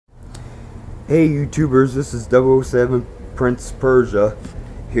Hey YouTubers, this is 007 Prince Persia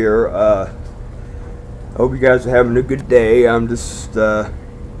here. I hope you guys are having a good day. I'm just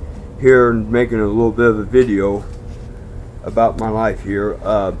here making a little bit of a video about my life here.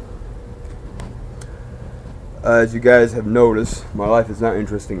 As you guys have noticed, my life is not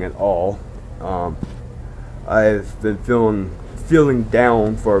interesting at all. I've been feeling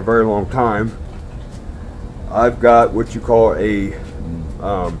down for a very long time. I've got what you call a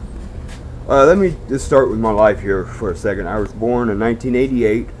let me just start with my life here for a second. I was born in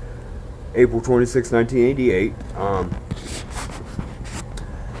 1988, April 26, 1988.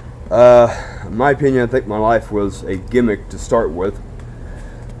 In my opinion, I think my life was a gimmick to start with.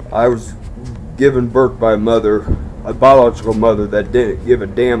 I was given birth by a biological mother that didn't give a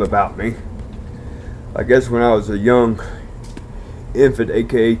damn about me. I guess when I was a young infant,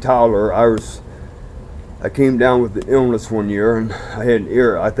 aka toddler, I came down with the illness one year, and I had an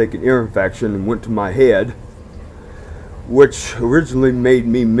ear infection, and went to my head, which originally made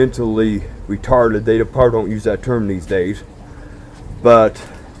me mentally retarded. They probably don't use that term these days, but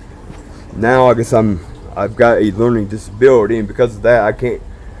now I guess I've got a learning disability, and because of that I can't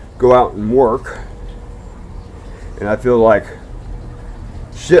go out and work, and I feel like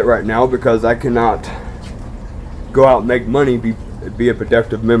shit right now because I cannot go out and make money, be a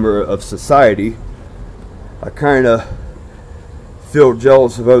productive member of society. I kind of feel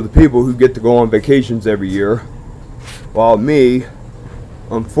jealous of other people who get to go on vacations every year, while me,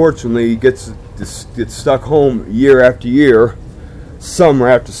 unfortunately, gets stuck home year after year, summer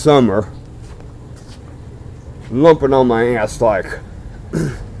after summer, lumping on my ass like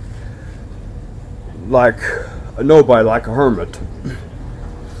a nobody, like a hermit.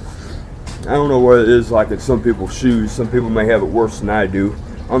 I don't know what it is like in some people's shoes. Some people may have it worse than I do.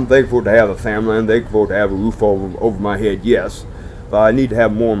 I'm thankful to have a family. I'm thankful to have a roof over my head, yes. But I need to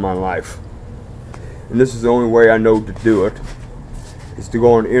have more in my life. And this is the only way I know to do it, is to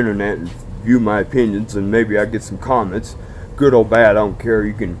go on the internet and view my opinions, and maybe I get some comments. Good or bad, I don't care.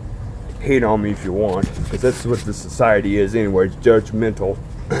 You can hate on me if you want, because that's what the society is anyway. It's judgmental.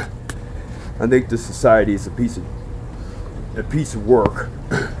 I think this society is a piece of work.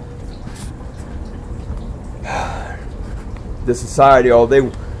 The society, all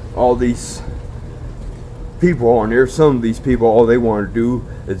these people on there, some of these people, all they want to do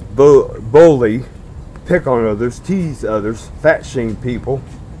is bully, pick on others, tease others, fat shame people,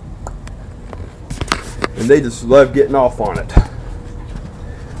 and they just love getting off on it. I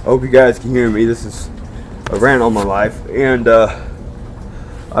hope you guys can hear me. This is a rant on my life, and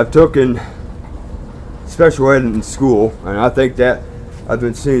I've taken special ed in school, and I think that I've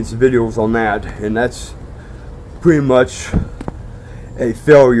been seeing some videos on that, and that's pretty much a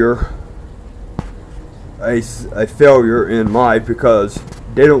failure in life, because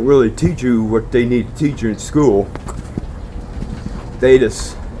they don't really teach you what they need to teach you in school. They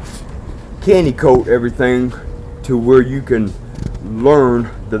just candy coat everything to where you can learn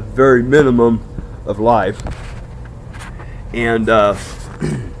the very minimum of life. And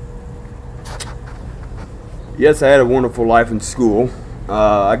yes, I had a wonderful life in school.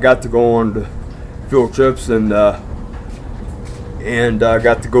 I got to go on to field trips, and I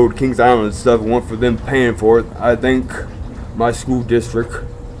got to go to Kings Island and stuff. It wasn't for them paying for it. I thank my school district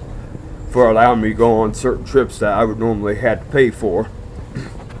for allowing me to go on certain trips that I would normally have to pay for.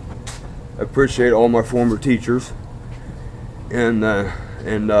 I appreciate all my former teachers and my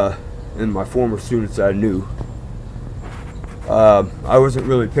former students I knew. I wasn't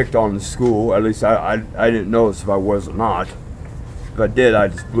really picked on in school. At least I didn't notice if I was or not. If I did, I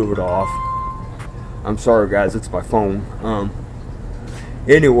just blew it off. I'm sorry guys, it's my phone.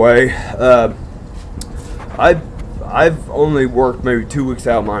 Anyway, I've only worked maybe 2 weeks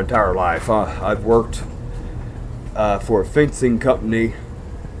out of my entire life. I've worked for a fencing company,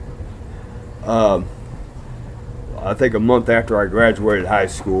 I think a month after I graduated high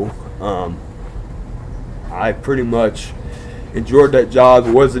school. I pretty much enjoyed that job.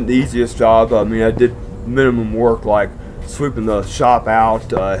 It wasn't the easiest job. I mean, I did minimum work like sweeping the shop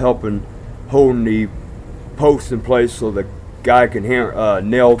out, holding the posts in place so the guy can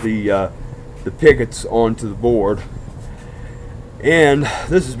nail the pickets onto the board. And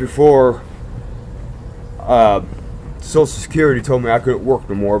this is before Social Security told me I couldn't work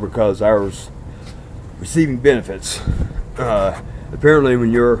no more because I was receiving benefits. Apparently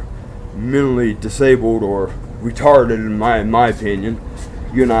when you're mentally disabled or retarded, in my opinion,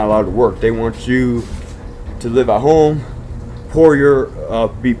 you're not allowed to work. They want you to live at home,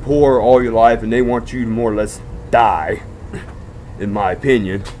 be poor all your life, and they want you to more or less die, in my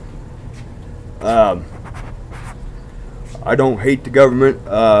opinion. I don't hate the government.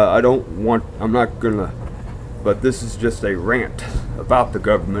 I'm not gonna, but this is just a rant about the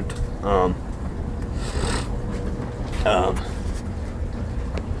government.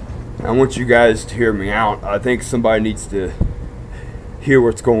 I want you guys to hear me out. I think somebody needs to hear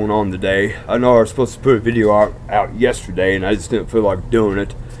what's going on today. I know I was supposed to put a video out yesterday, and I just didn't feel like doing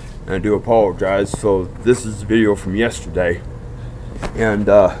it, and I do apologize. So this is the video from yesterday, and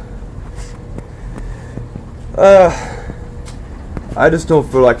I just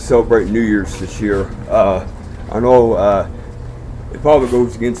don't feel like celebrating New Year's this year. I know it probably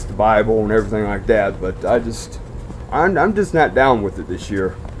goes against the Bible and everything like that, but I'm just not down with it this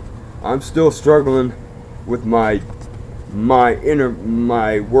year. I'm still struggling with my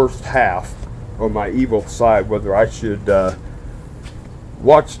worst half, or my evil side, whether I should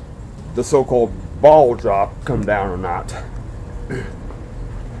watch the so-called ball drop come down or not.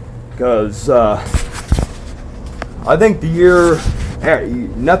 Because I think the year,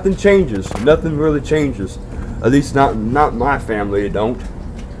 nothing changes. Nothing really changes. At least not my family. It don't.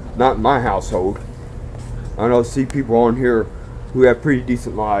 Not my household. I know I see people on here who have pretty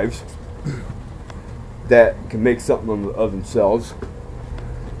decent lives that can make something of themselves.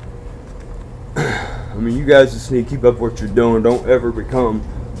 I mean, you guys just need to keep up what you're doing. Don't ever become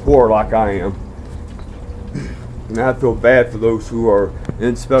poor like I am. And I feel bad for those who are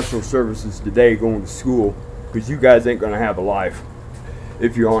in special services today going to school, because you guys ain't going to have a life.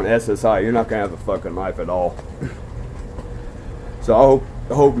 If you're on SSI, you're not going to have a fucking life at all. So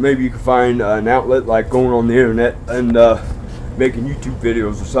I hope maybe you can find an outlet like going on the internet and making YouTube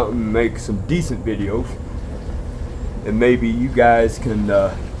videos or something, make some decent videos, and maybe you guys can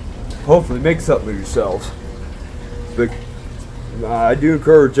hopefully make something of yourselves. But I do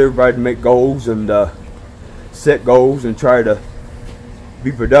encourage everybody to make goals and set goals and try to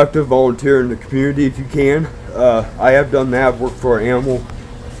be productive, volunteer in the community if you can. I have done that. I've worked for an animal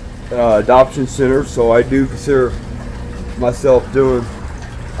adoption center, so I do consider myself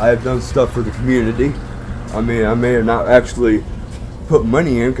I have done stuff for the community. I mean, I may have not actually put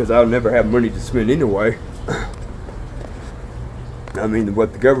money in, because I'll never have money to spend anyway. I mean,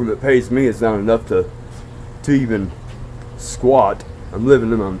 what the government pays me is not enough to even squat. I'm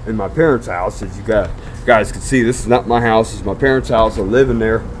living in my parents' house, as you guys can see. This is not my house. It's my parents' house. I'm living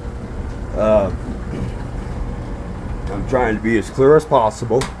there. I'm trying to be as clear as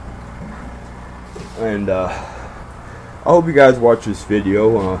possible. And I hope you guys watch this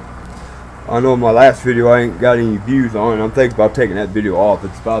video. I know my last video I ain't got any views on, and I'm thinking about taking that video off.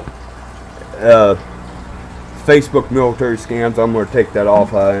 It's about Facebook military scams. I'm going to take that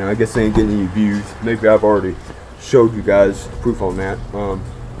off. I guess I ain't getting any views. Maybe I've already showed you guys proof on that.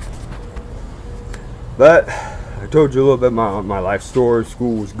 But I told you a little bit about my life story.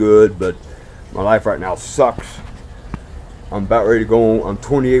 School was good, but my life right now sucks. I'm about ready to go. I'm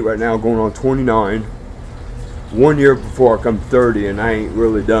 28 right now, going on 29. 1 year before I come 30, and I ain't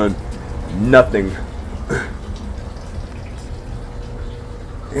really done nothing.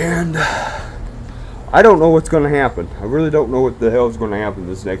 And I don't know what's going to happen. I really don't know what the hell is going to happen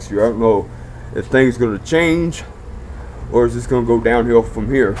this next year. I don't know if things are going to change, or is this going to go downhill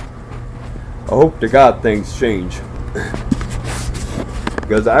from here. I hope to God things change,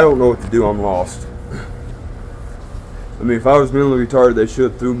 because I don't know what to do. I'm lost. I mean, if I was mentally retarded, they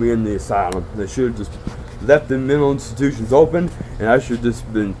should have threw me in the asylum. They should have just left the mental institutions open, and I should have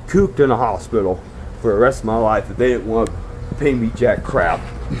just been cooped in a hospital for the rest of my life if they didn't want to pay me jack crap.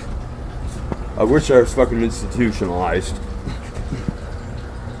 I wish I was fucking institutionalized.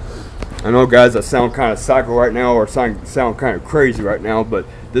 I know, guys, I sound kind of psycho right now, or sound kind of crazy right now, but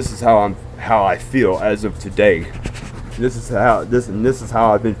this is how I feel as of today. This is how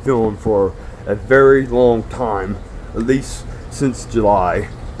I've been feeling for a very long time, at least since July.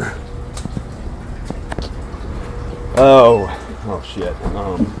 Oh shit.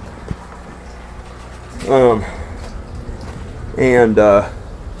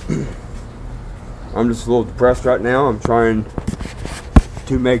 I'm just a little depressed right now. I'm trying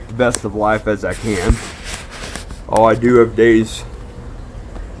to make the best of life as I can. All I do every day is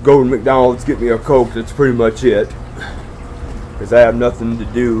go to McDonald's, get me a Coke. That's pretty much it, because I have nothing to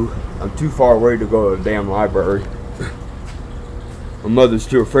do. I'm too far away to go to a damn library. My mother's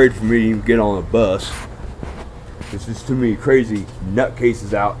too afraid for me to even get on a bus. There's just too many crazy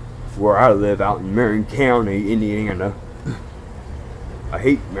nutcases out where I live, out in Marion County, Indiana. I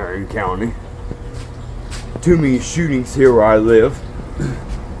hate Marion County. Too many shootings here where I live.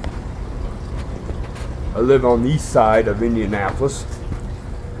 I live on the east side of Indianapolis,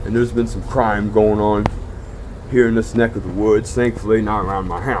 and there's been some crime going on here in this neck of the woods. Thankfully not around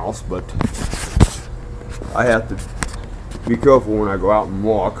my house, but I have to be careful when I go out and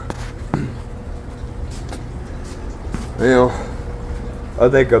walk. I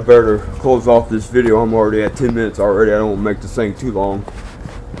think I better close off this video. I'm already at 10 minutes already. I don't want to make this thing too long.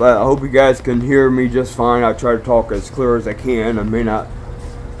 But I hope you guys can hear me just fine. I try to talk as clear as I can. I may not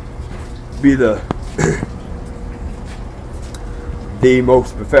be the the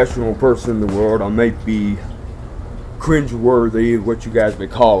most professional person in the world. I may be cringe-worthy, what you guys may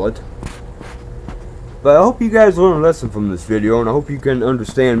call it. But I hope you guys learn a lesson from this video, and I hope you can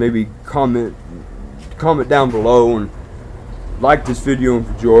understand. Maybe comment down below and like this video and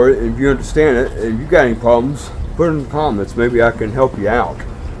enjoy it. And if you understand it and you got any problems, put it in the comments. Maybe I can help you out.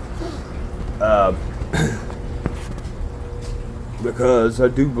 Because I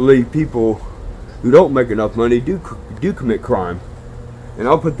do believe people who don't make enough money do commit crime. And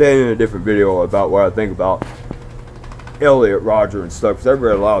I'll put that in a different video about what I think about Elliot Rodger and stuff, because I've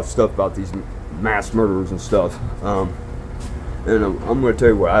read a lot of stuff about these mass murderers and stuff. And I'm going to tell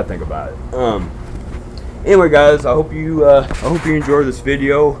you what I think about it. Anyway, guys, I hope you enjoyed this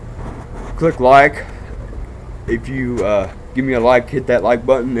video. Click like. If you give me a like, hit that like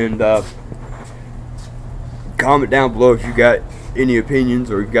button, and comment down below if you got any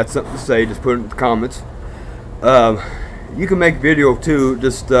opinions or you got something to say. Just put it in the comments. You can make video too.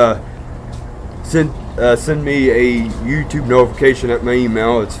 Just send me a YouTube notification at my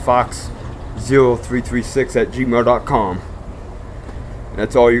email. It's fox0336@gmail.com.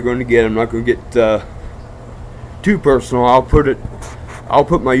 That's all you're going to get. I'm not going to get too personal. I'll put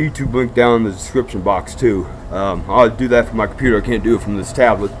my YouTube link down in the description box too. I'll do that from my computer. I can't do it from this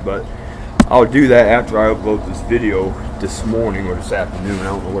tablet, but I'll do that after I upload this video this morning or this afternoon. I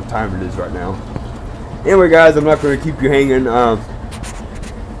don't know what time it is right now. Anyway, guys, I'm not going to keep you hanging. I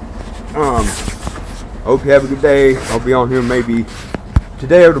hope you have a good day. I'll be on here maybe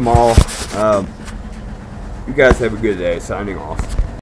today or tomorrow. You guys have a good day. Signing off.